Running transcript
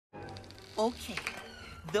Okay,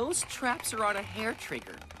 those traps are on a hair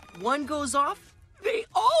trigger. One goes off, they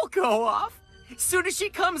all go off. Soon as she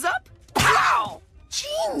comes up, pow!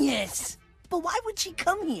 Genius! But why would she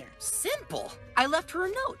come here? Simple. I left her a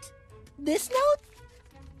note. This note?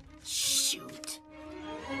 Shoot.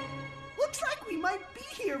 Looks like we might be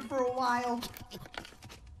here for a while.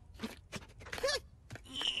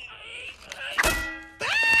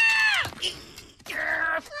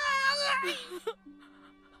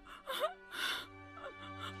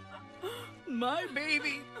 My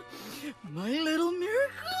baby. My little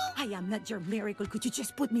miracle. I am not your miracle. Could you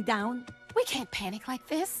just put me down? We can't panic like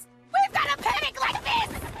this. We've got to panic like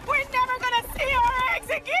this! We're never gonna see our eggs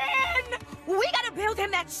again! We gotta build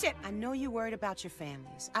him that ship. I know you're worried about your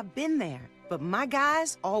families. I've been there. But my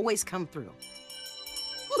guys always come through.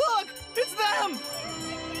 Look! It's them!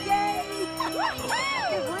 Yay!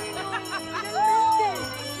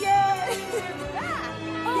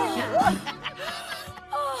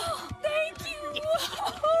 Oh, thank you!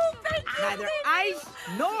 Oh, thank you! Neither ice,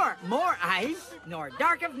 nor more ice, nor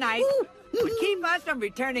dark of night would keep us from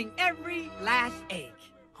returning every last egg.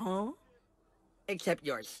 Huh? Except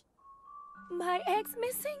yours. My egg's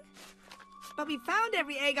missing? But we found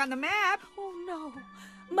every egg on the map. Oh, no.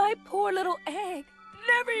 My poor little egg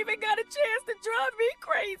never even got a chance to drive me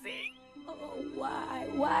crazy. Oh, why?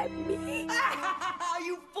 Why me?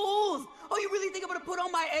 You fools! Oh, you really think I'm gonna put all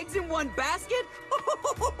my eggs in one basket?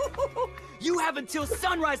 You have until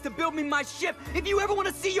sunrise to build me my ship if you ever want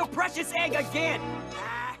to see your precious egg again!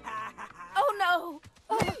 Oh, no.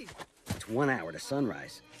 Oh. It's 1 hour to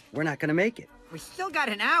sunrise. We're not gonna make it. We still got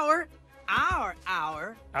an hour. Our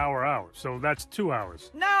hour. Hour. So that's 2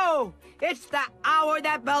 hours. No! It's the hour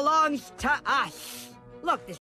that belongs to us. Look, this